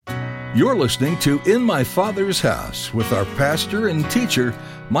You're listening to In My Father's House with our pastor and teacher,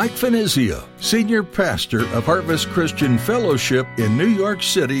 Mike Finizio, senior pastor of Harvest Christian Fellowship in New York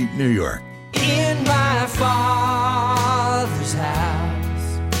City, New York. In my Father's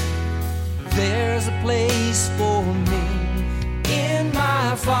house, there's a place for me. In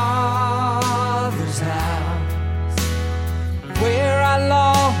my Father's house, where I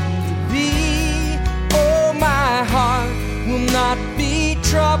long to be. Oh, my heart will not be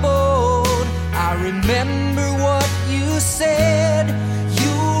troubled. I remember what you said.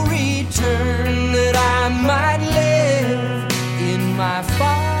 You'll return that I might live in my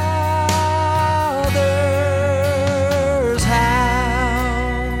Father's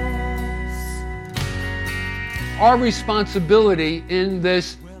house. Our responsibility in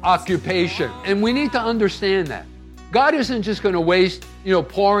this occupation, and we need to understand that. God isn't just going to waste,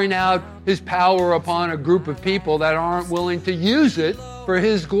 pouring out His power upon a group of people that aren't willing to use it for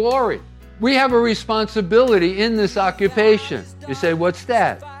His glory. We have a responsibility in this occupation. You say, what's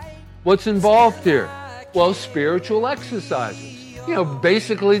that? What's involved here? Well, spiritual exercises.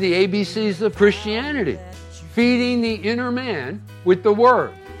 Basically the ABCs of Christianity. Feeding the inner man with the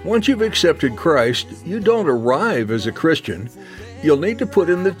Word. Once you've accepted Christ, you don't arrive as a Christian. You'll need to put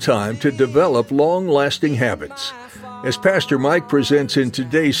in the time to develop long-lasting habits. As Pastor Mike presents in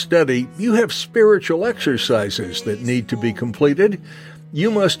today's study, you have spiritual exercises that need to be completed. You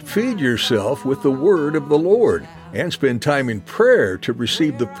must feed yourself with the Word of the Lord and spend time in prayer to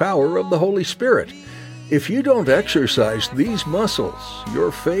receive the power of the Holy Spirit. If you don't exercise these muscles,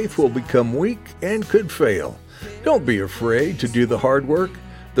 your faith will become weak and could fail. Don't be afraid to do the hard work.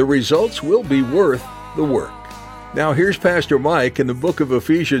 The results will be worth the work. Now here's Pastor Mike in the book of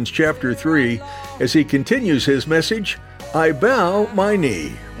Ephesians chapter 3 as he continues his message, I bow my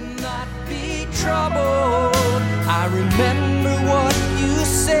knee. Not be troubled. I remember what you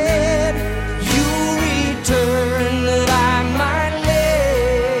said. You return that I might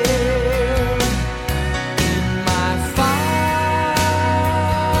live in my Father's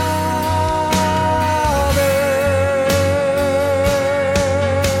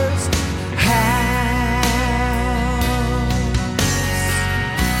house.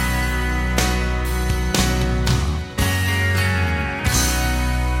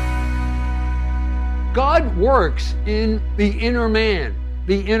 God works in the inner man,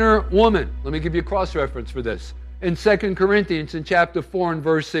 the inner woman. Let me give you a cross-reference for this. In 2 Corinthians in chapter 4 and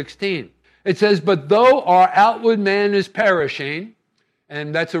verse 16, it says, but though our outward man is perishing,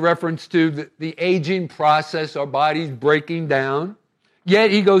 and that's a reference to the aging process, our body's breaking down,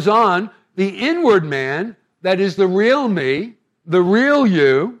 yet he goes on, the inward man, that is the real me, the real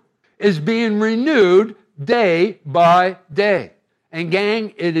you, is being renewed day by day. And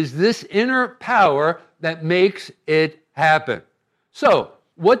gang, it is this inner power that makes it happen. So,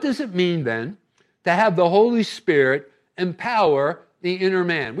 what does it mean then to have the Holy Spirit empower the inner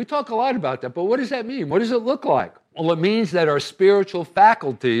man? We talk a lot about that, but what does that mean? What does it look like? Well, it means that our spiritual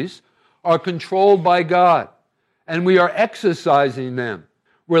faculties are controlled by God, and we are exercising them.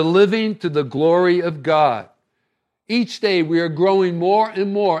 We're living to the glory of God. Each day we are growing more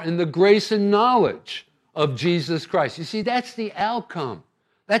and more in the grace and knowledge of Jesus Christ. You see, that's the outcome.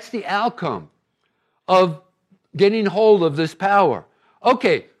 That's the outcome of getting hold of this power.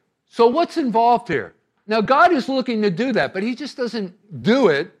 Okay, so what's involved here? Now, God is looking to do that, but He just doesn't do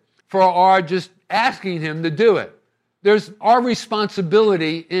it for our just asking Him to do it. There's our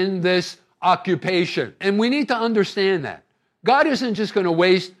responsibility in this occupation, and we need to understand that. God isn't just going to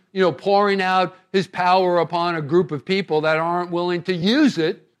waste, pouring out His power upon a group of people that aren't willing to use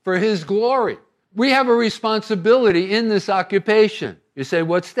it for His glory. We have a responsibility in this occupation. You say,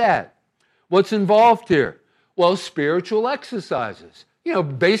 what's that? What's involved here? Well, spiritual exercises.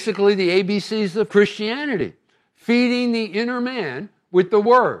 Basically the ABCs of Christianity. Feeding the inner man with the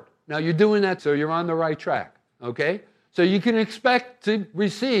Word. Now, you're doing that, so you're on the right track, okay? So you can expect to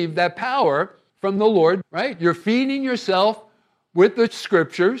receive that power from the Lord, right? You're feeding yourself with the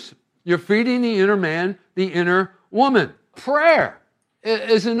Scriptures. You're feeding the inner man, the inner woman. Prayer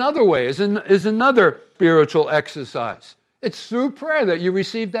is another way, is another spiritual exercise. It's through prayer that you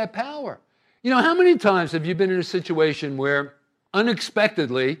receive that power. How many times have you been in a situation where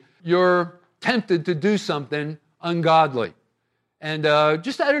unexpectedly you're tempted to do something ungodly? And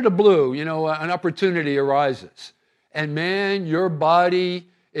just out of the blue, an opportunity arises. And man, your body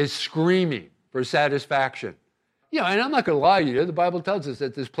is screaming for satisfaction. And I'm not going to lie to you, the Bible tells us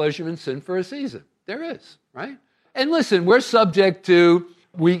that there's pleasure in sin for a season. There is, right? And listen, we're subject to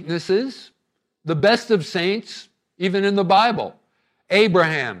weaknesses. The best of saints, even in the Bible,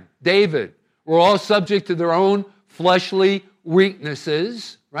 Abraham, David, were all subject to their own fleshly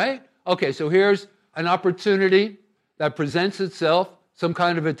weaknesses, right? Okay, so here's an opportunity that presents itself, some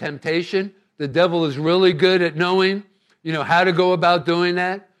kind of a temptation. The devil is really good at knowing, how to go about doing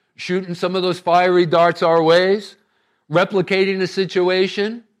that, shooting some of those fiery darts our ways, replicating the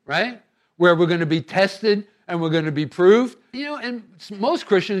situation, right? Where we're going to be tested and we're going to be proved. And most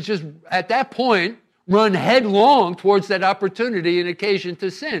Christians just at that point run headlong towards that opportunity and occasion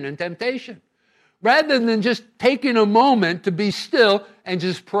to sin and temptation, rather than just taking a moment to be still and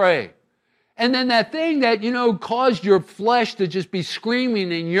just pray. And then that thing that, caused your flesh to just be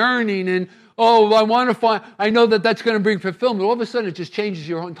screaming and yearning and, I know that that's going to bring fulfillment. All of a sudden, it just changes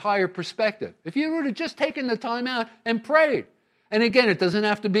your entire perspective. If you would have just taken the time out and prayed. And again, it doesn't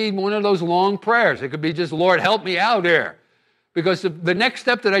have to be one of those long prayers. It could be just, Lord, help me out here. Because the next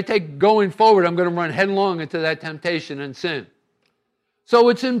step that I take going forward, I'm going to run headlong into that temptation and sin. So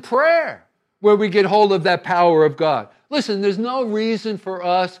it's in prayer where we get hold of that power of God. Listen, there's no reason for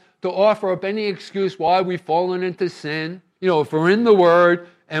us to offer up any excuse why we've fallen into sin, if we're in the Word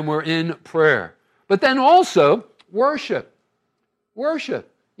and we're in prayer. But then also, worship.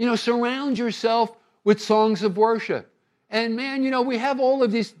 Worship. Surround yourself with songs of worship. And man, we have all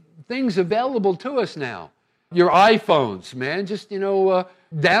of these things available to us now. Your iPhones, man, just,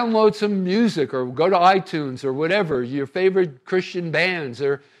 download some music or go to iTunes or whatever, your favorite Christian bands,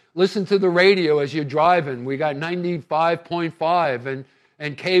 or listen to the radio as you're driving. We got 95.5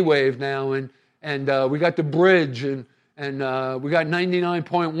 and K-Wave now, and we got the Bridge, and we got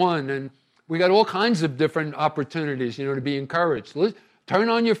 99.1, and we got all kinds of different opportunities, to be encouraged. Turn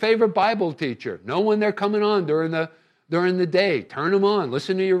on your favorite Bible teacher. Know when they're coming on during the day. Turn them on.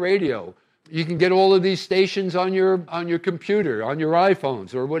 Listen to your radio. You can get all of these stations on your computer, on your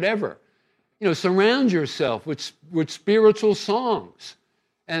iPhones, or whatever. Surround yourself with spiritual songs,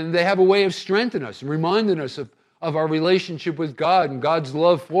 and they have a way of strengthening us and reminding us of our relationship with God and God's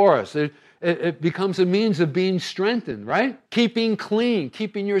love for us. It becomes a means of being strengthened, right? Keeping clean,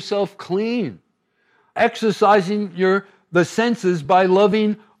 keeping yourself clean. Exercising the senses by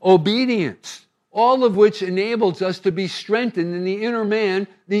loving obedience, all of which enables us to be strengthened in the inner man,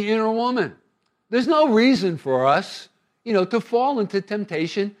 the inner woman. There's no reason for us, to fall into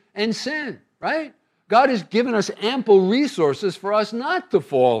temptation and sin, right? God has given us ample resources for us not to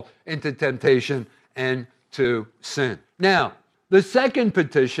fall into temptation and to sin. Now, the second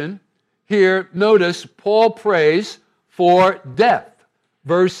petition here, notice Paul prays for death.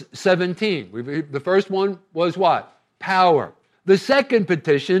 Verse 17. The first one was what? Power. The second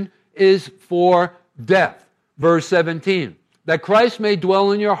petition is for death. Verse 17. That Christ may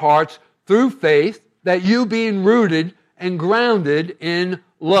dwell in your hearts through faith, that you being rooted and grounded in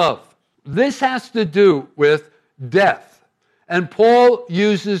love. This has to do with death. And Paul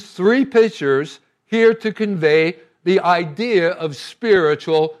uses three pictures here to convey the idea of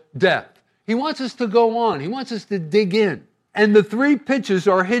spiritual death. He wants us to go on. He wants us to dig in. And the three pictures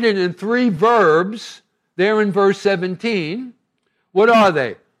are hidden in three verbs there in verse 17. What are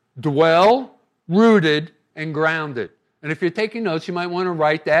they? Dwell, rooted, and grounded. And if you're taking notes, you might want to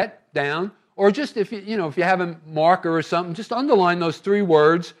write that down. Or just if you have a marker or something, just underline those three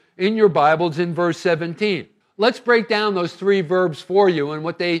words in your Bibles in verse 17. Let's break down those three verbs for you and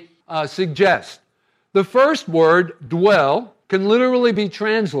what they suggest. The first word, dwell, can literally be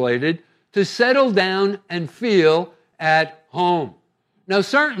translated to settle down and feel at home. Now,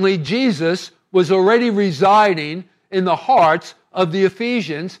 certainly Jesus was already residing in the hearts of the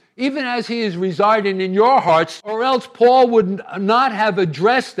Ephesians, even as he is residing in your hearts, or else Paul would not have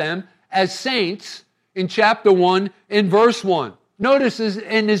addressed them as saints in chapter 1 in verse 1. Notice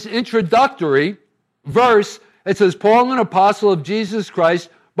in his introductory verse, it says, Paul, an apostle of Jesus Christ,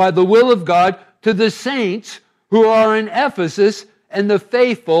 by the will of God, to the saints who are in Ephesus and the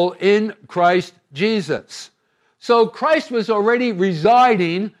faithful in Christ Jesus. So Christ was already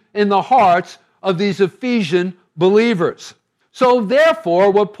residing in the hearts of these Ephesian believers. So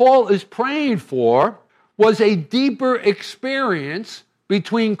therefore, what Paul is praying for was a deeper experience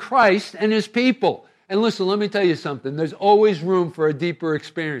between Christ and his people. And listen, let me tell you something. There's always room for a deeper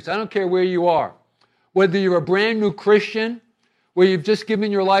experience. I don't care where you are. Whether you're a brand new Christian, where you've just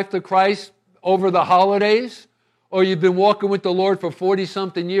given your life to Christ over the holidays, or you've been walking with the Lord for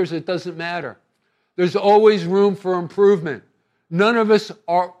 40-something years, it doesn't matter. There's always room for improvement. None of us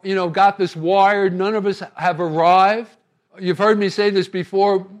are, got this wired. None of us have arrived. You've heard me say this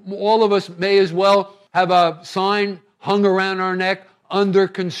before. All of us may as well have a sign hung around our neck, under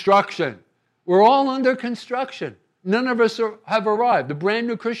construction. We're all under construction. None of us have arrived. The brand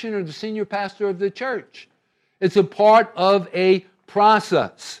new Christian or the senior pastor of the church. It's a part of a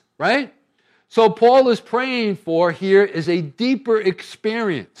process, right? So Paul is praying for here is a deeper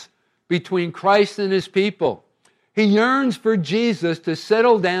experience between Christ and his people. He yearns for Jesus to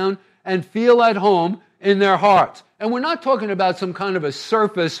settle down and feel at home in their hearts. And we're not talking about some kind of a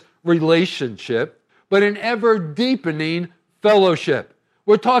surface relationship, but an ever-deepening fellowship.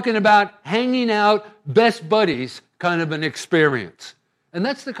 We're talking about hanging out, best buddies kind of an experience. And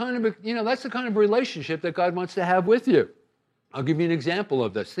that's the kind of relationship that God wants to have with you. I'll give you an example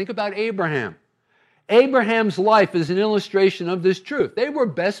of this. Think about Abraham. Abraham's life is an illustration of this truth. They were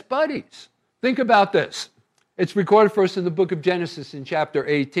best buddies. Think about this. It's recorded for us in the book of Genesis in chapter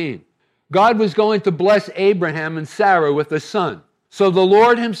 18. God was going to bless Abraham and Sarah with a son. So the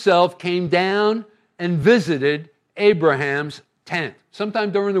Lord himself came down and visited Abraham's tent.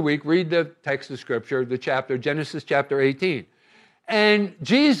 Sometime during the week, read the text of Scripture, the chapter, Genesis chapter 18. And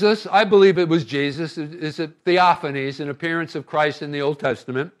Jesus, I believe it was Jesus, is a theophanies, an appearance of Christ in the Old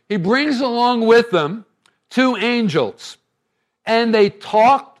Testament. He brings along with them two angels. And they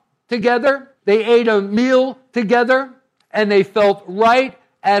talked together, they ate a meal together, and they felt right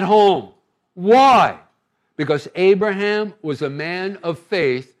at home. Why? Because Abraham was a man of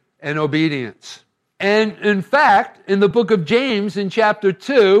faith and obedience. And in fact, in the book of James in chapter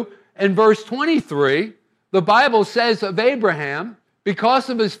 2 and verse 23, the Bible says of Abraham, because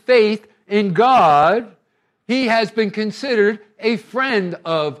of his faith in God, he has been considered a friend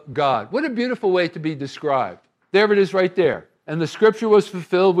of God. What a beautiful way to be described. There it is right there. And the scripture was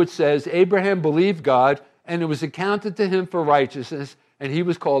fulfilled which says, Abraham believed God, and it was accounted to him for righteousness, and he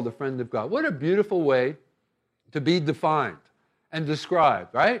was called a friend of God. What a beautiful way to be defined and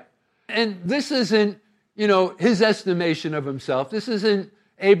described, right? And this isn't, his estimation of himself. This isn't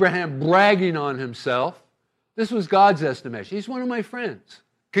Abraham bragging on himself. This was God's estimation. He's one of my friends.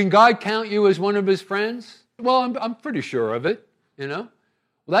 Can God count you as one of his friends? Well, I'm pretty sure of it, Well,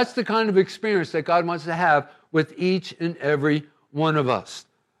 that's the kind of experience that God wants to have with each and every one of us.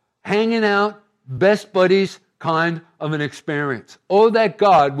 Hanging out, best buddies kind of an experience. Oh, that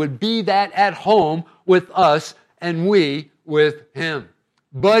God would be that at home with us and we with him.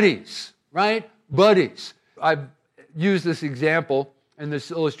 Buddies, right? Buddies. I've used this example and this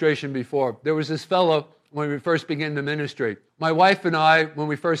illustration before. There was this fellow when we first began the ministry. My wife and I, when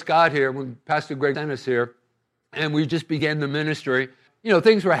we first got here, when Pastor Greg sent us here, and we just began the ministry,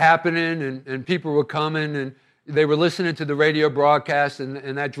 things were happening and people were coming and they were listening to the radio broadcast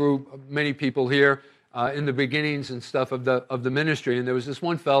and that drew many people here in the beginnings and stuff of the ministry. And there was this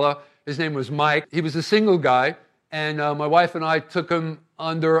one fellow, his name was Mike. He was a single guy, and my wife and I took him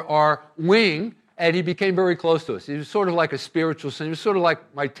under our wing, and he became very close to us. He was sort of like a spiritual son. He was sort of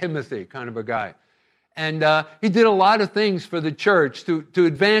like my Timothy kind of a guy. And he did a lot of things for the church to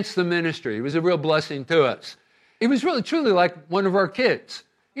advance the ministry. He was a real blessing to us. He was really, truly like one of our kids.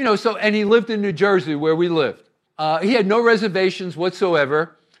 And he lived in New Jersey where we lived. He had no reservations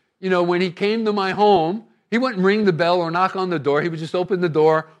whatsoever. When he came to my home, he wouldn't ring the bell or knock on the door. He would just open the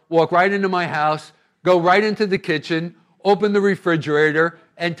door, walk right into my house, go right into the kitchen, open the refrigerator,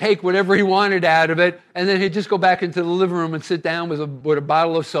 and take whatever he wanted out of it, and then he'd just go back into the living room and sit down with a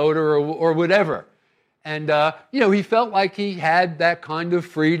bottle of soda or whatever. And, he felt like he had that kind of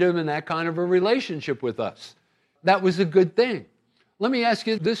freedom and that kind of a relationship with us. That was a good thing. Let me ask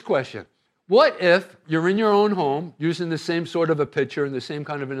you this question. What if you're in your own home, using the same sort of a picture and the same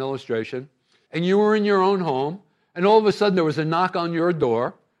kind of an illustration, and you were in your own home, and all of a sudden there was a knock on your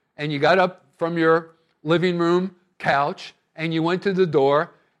door, and you got up from your living room couch, and you went to the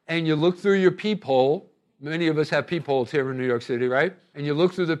door, and you looked through your peephole. Many of us have peepholes here in New York City, right? And you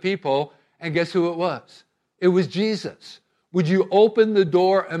looked through the peephole, and guess who it was? It was Jesus. Would you open the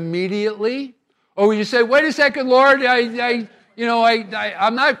door immediately? Or would you say, wait a second, Lord,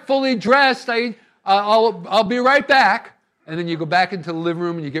 I'm not fully dressed. I'll be right back. And then you go back into the living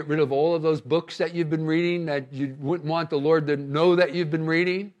room and you get rid of all of those books that you've been reading that you wouldn't want the Lord to know that you've been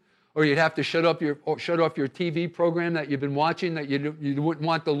reading. Or you'd have to shut off your TV program that you've been watching that you wouldn't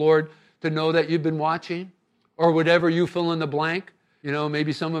want the Lord to know that you've been watching. Or whatever you fill in the blank.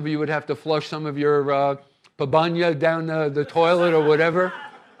 Maybe some of you would have to flush some of your pabanya down the toilet or whatever,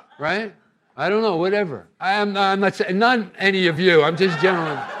 right? I don't know, whatever. I'm not saying, not any of you, I'm just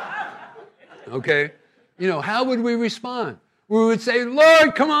generally, okay? How would we respond? We would say,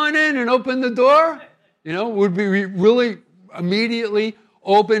 Lord, come on in and open the door? Would we really immediately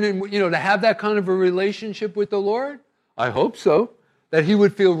open and, to have that kind of a relationship with the Lord? I hope so. That he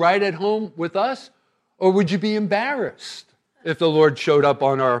would feel right at home with us? Or would you be embarrassed if the Lord showed up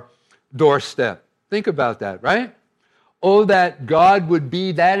on our doorstep? Think about that, right? Oh, that God would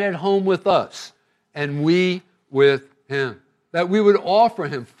be that at home with us and we with him. That we would offer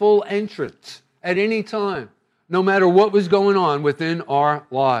him full entrance at any time, no matter what was going on within our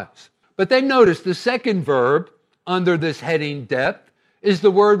lives. But then notice the second verb under this heading depth is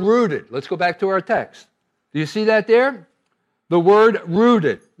the word rooted. Let's go back to our text. Do you see that there? The word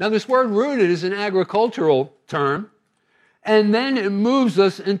rooted. Now this word rooted is an agricultural term, and then it moves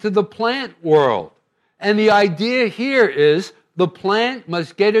us into the plant world. And the idea here is the plant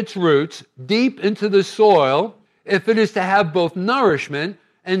must get its roots deep into the soil if it is to have both nourishment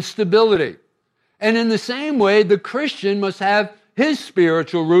and stability. And in the same way, the Christian must have his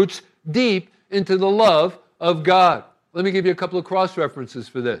spiritual roots deep into the love of God. Let me give you a couple of cross-references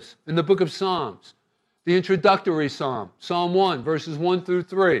for this. In the book of Psalms, the introductory psalm, Psalm 1, verses 1 through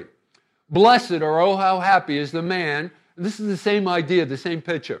 3. Blessed, or oh, how happy is the man, and this is the same idea, the same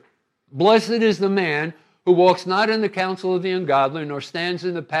picture. Blessed is the man who walks not in the counsel of the ungodly, nor stands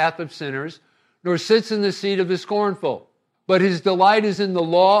in the path of sinners, nor sits in the seat of the scornful. But his delight is in the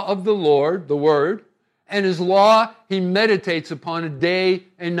law of the Lord, the Word, and his law he meditates upon it day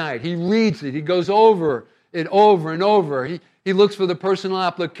and night. He reads it. He goes over it over and over. He looks for the personal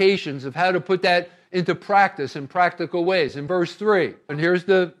applications of how to put that into practice in practical ways. In verse 3, and here's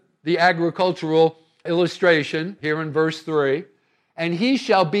the agricultural illustration here in verse 3. And he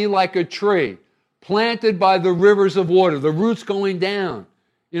shall be like a tree planted by the rivers of water, the roots going down,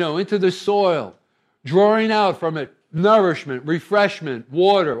 into the soil, drawing out from it nourishment, refreshment,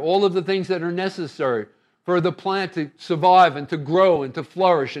 water, all of the things that are necessary for the plant to survive and to grow and to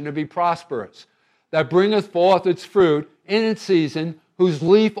flourish and to be prosperous. That bringeth forth its fruit in its season, whose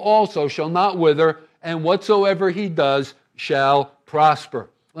leaf also shall not wither, and whatsoever he does shall prosper.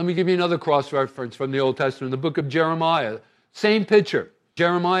 Let me give you another cross-reference from the Old Testament, the book of Jeremiah. Same picture.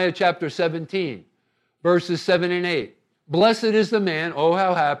 Jeremiah chapter 17, verses 7 and 8. Blessed is the man, oh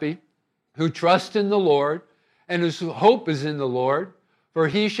how happy, who trusts in the Lord, and whose hope is in the Lord, for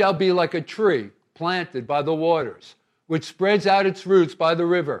he shall be like a tree planted by the waters, which spreads out its roots by the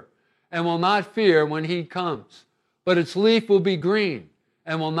river, and will not fear when heat comes. But its leaf will be green,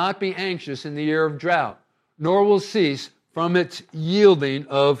 and will not be anxious in the year of drought, nor will cease from its yielding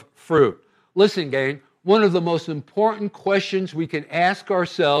of fruit. Listen, gang, one of the most important questions we can ask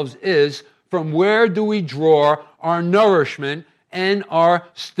ourselves is, from where do we draw our nourishment and our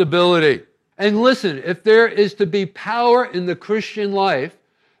stability? And listen, if there is to be power in the Christian life,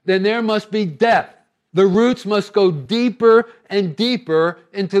 then there must be depth. The roots must go deeper and deeper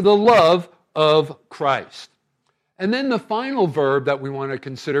into the love of Christ. And then the final verb that we want to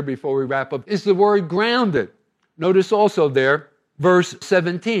consider before we wrap up is the word grounded. Notice also there, verse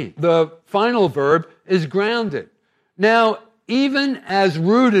 17. The final verb is grounded. Now, even as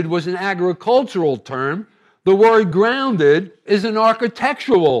rooted was an agricultural term, the word grounded is an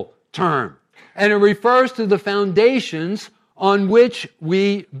architectural term. And it refers to the foundations on which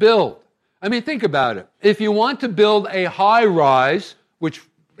we build. I mean, think about it. If you want to build a high rise, which,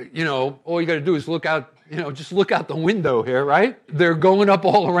 all you got to do is look out, just look out the window here, right? They're going up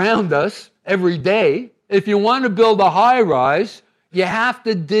all around us every day. If you want to build a high rise, you have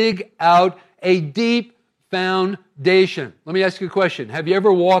to dig out a deep foundation. Let me ask you a question. Have you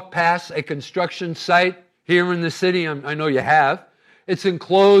ever walked past a construction site here in the city? I know you have. It's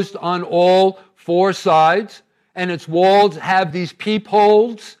enclosed on all four sides, and its walls have these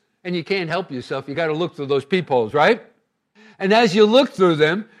peepholes, and you can't help yourself. You got to look through those peepholes, right? And as you look through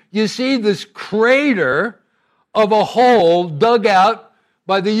them, you see this crater of a hole dug out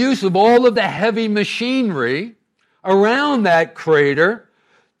by the use of all of the heavy machinery around that crater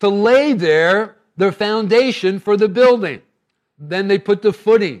to lay there the foundation for the building. Then they put the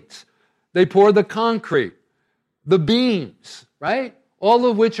footings. They pour the concrete, the beams, right? All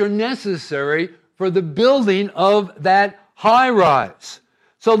of which are necessary for the building of that high rise.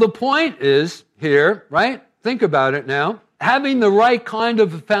 So the point is here, right? Think about it now. Having the right kind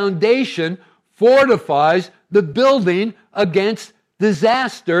of foundation fortifies the building against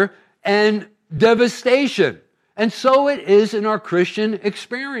disaster and devastation. And so it is in our Christian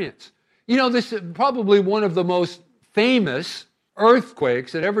experience. This is probably one of the most famous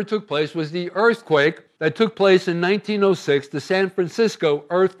earthquakes that ever took place was the earthquake that took place in 1906, the San Francisco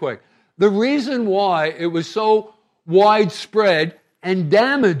earthquake. The reason why it was so widespread and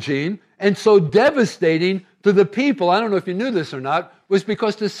damaging and so devastating to the people, I don't know if you knew this or not, was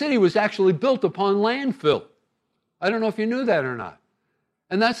because the city was actually built upon landfill. I don't know if you knew that or not.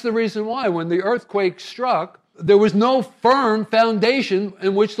 And that's the reason why when the earthquake struck, there was no firm foundation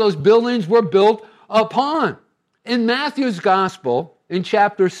in which those buildings were built upon. In Matthew's Gospel, in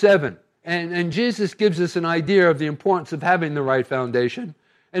chapter 7, and Jesus gives us an idea of the importance of having the right foundation.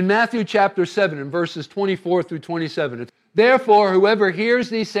 In Matthew chapter 7, in verses 24 through 27, therefore, whoever hears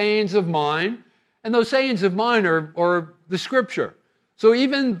these sayings of mine, and those sayings of mine are the Scripture. So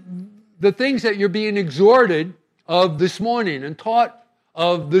even the things that you're being exhorted of this morning and taught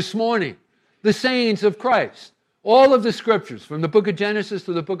of this morning, the sayings of Christ, all of the scriptures from the book of Genesis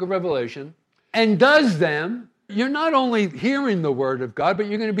to the book of Revelation, and does them, you're not only hearing the word of God, but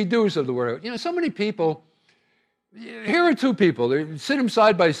you're going to be doers of the word. So many people, here are two people, they sit them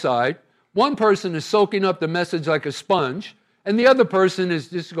side by side. One person is soaking up the message like a sponge, and the other person is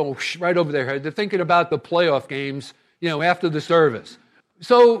just going right over their head. They're thinking about the playoff games, after the service.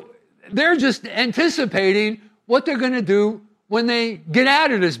 So they're just anticipating what they're going to do when they get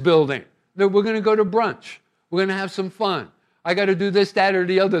out of this building. That we're going to go to brunch. We're going to have some fun. I got to do this, that, or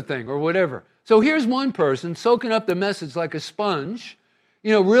the other thing, or whatever. So here's one person soaking up the message like a sponge,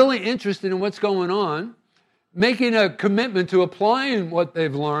 really interested in what's going on, making a commitment to applying what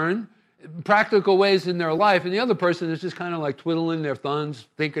they've learned, practical ways in their life, and the other person is just kind of like twiddling their thumbs,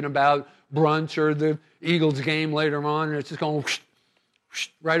 thinking about brunch or the Eagles game later on, and it's just going whoosh, whoosh,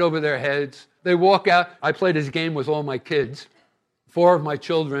 right over their heads. They walk out. I play this game with all my kids. 4 of my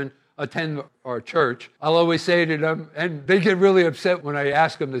children attend our church. I'll always say to them, and they get really upset when I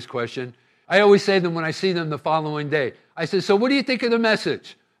ask them this question, I always say to them when I see them the following day, I say, so what do you think of the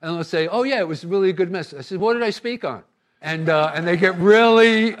message? And they'll say, oh yeah, it was really a good message. I said, what did I speak on? And they get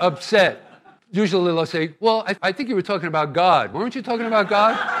really upset. Usually they'll say, well, I think you were talking about God. Weren't you talking about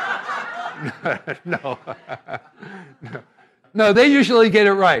God? No. No, they usually get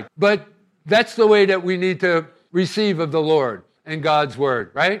it right. But that's the way that we need to receive of the Lord and God's word,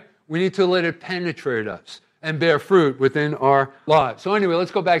 right? We need to let it penetrate us and bear fruit within our lives. So anyway,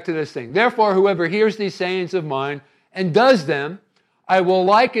 let's go back to this thing. Therefore, whoever hears these sayings of mine and does them, I will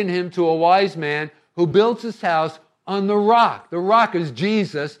liken him to a wise man who builds his house on the rock. The rock is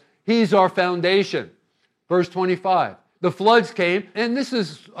Jesus. He's our foundation. Verse 25. The floods came, and this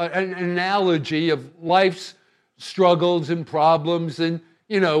is an analogy of life's struggles and problems and,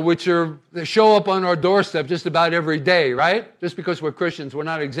 which they show up on our doorstep just about every day, right? Just because we're Christians, we're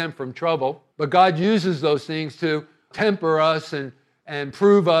not exempt from trouble. But God uses those things to temper us and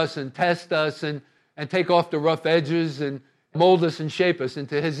prove us and test us and take off the rough edges and mold us and shape us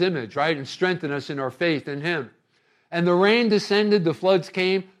into his image, right? And strengthen us in our faith in him. And the rain descended, the floods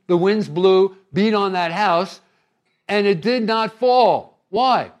came, the winds blew, beat on that house, and it did not fall.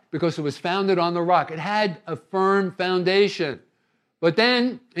 Why? Because it was founded on the rock. It had a firm foundation. But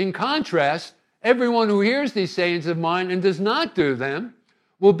then, in contrast, everyone who hears these sayings of mine and does not do them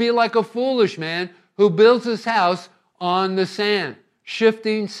will be like a foolish man who builds his house on the sand,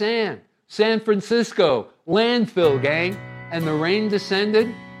 shifting sand. San Francisco, landfill, gang. And the rain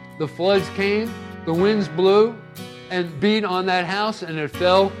descended, the floods came, the winds blew and beat on that house, and it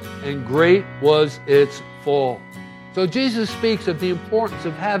fell, and great was its fall. So Jesus speaks of the importance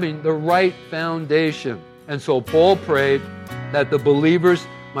of having the right foundation. And so Paul prayed that the believers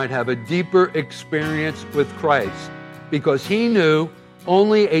might have a deeper experience with Christ, because he knew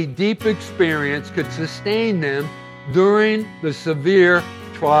only a deep experience could sustain them during the severe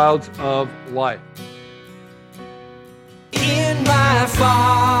trials of life. In my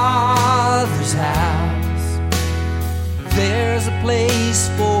Father's house, there's a place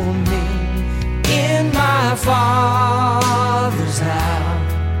for me. In my Father's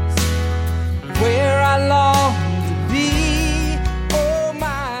house, where I long to be. Oh,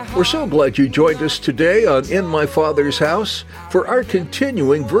 my We're so glad you joined us today on In My Father's House for our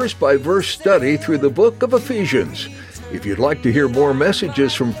continuing verse-by-verse study through the book of Ephesians. If you'd like to hear more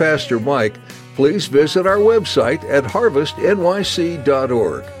messages from Pastor Mike, please visit our website at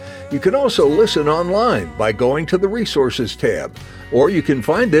harvestnyc.org. You can also listen online by going to the Resources tab, or you can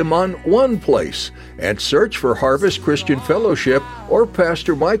find them on one place and search for Harvest Christian Fellowship or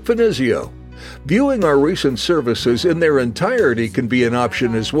Pastor Mike Finizio. Viewing our recent services in their entirety can be an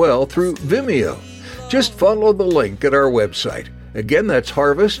option as well through Vimeo. Just follow the link at our website. Again, that's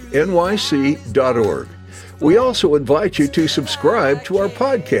harvestnyc.org. We also invite you to subscribe to our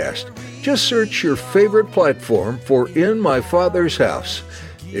podcast. Just search your favorite platform for In My Father's House.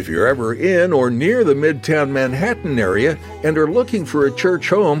 If you're ever in or near the Midtown Manhattan area and are looking for a church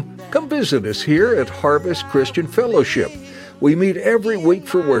home, come visit us here at Harvest Christian Fellowship. We meet every week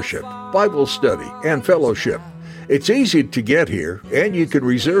for worship, Bible study, and fellowship. It's easy to get here, and you can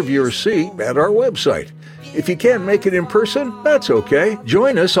reserve your seat at our website. If you can't make it in person, that's okay.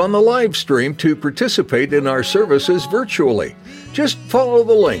 Join us on the live stream to participate in our services virtually. Just follow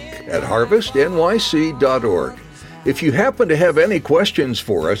the link at harvestnyc.org. If you happen to have any questions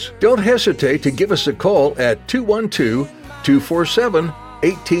for us, don't hesitate to give us a call at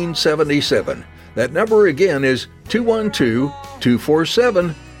 212-247-1877. That number again is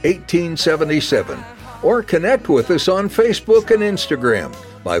 212-247-1877. Or connect with us on Facebook and Instagram.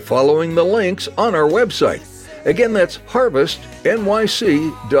 by following the links on our website. Again, that's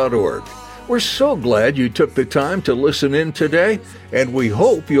harvestnyc.org. We're so glad you took the time to listen in today, and we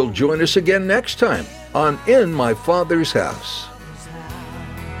hope you'll join us again next time on In My Father's House.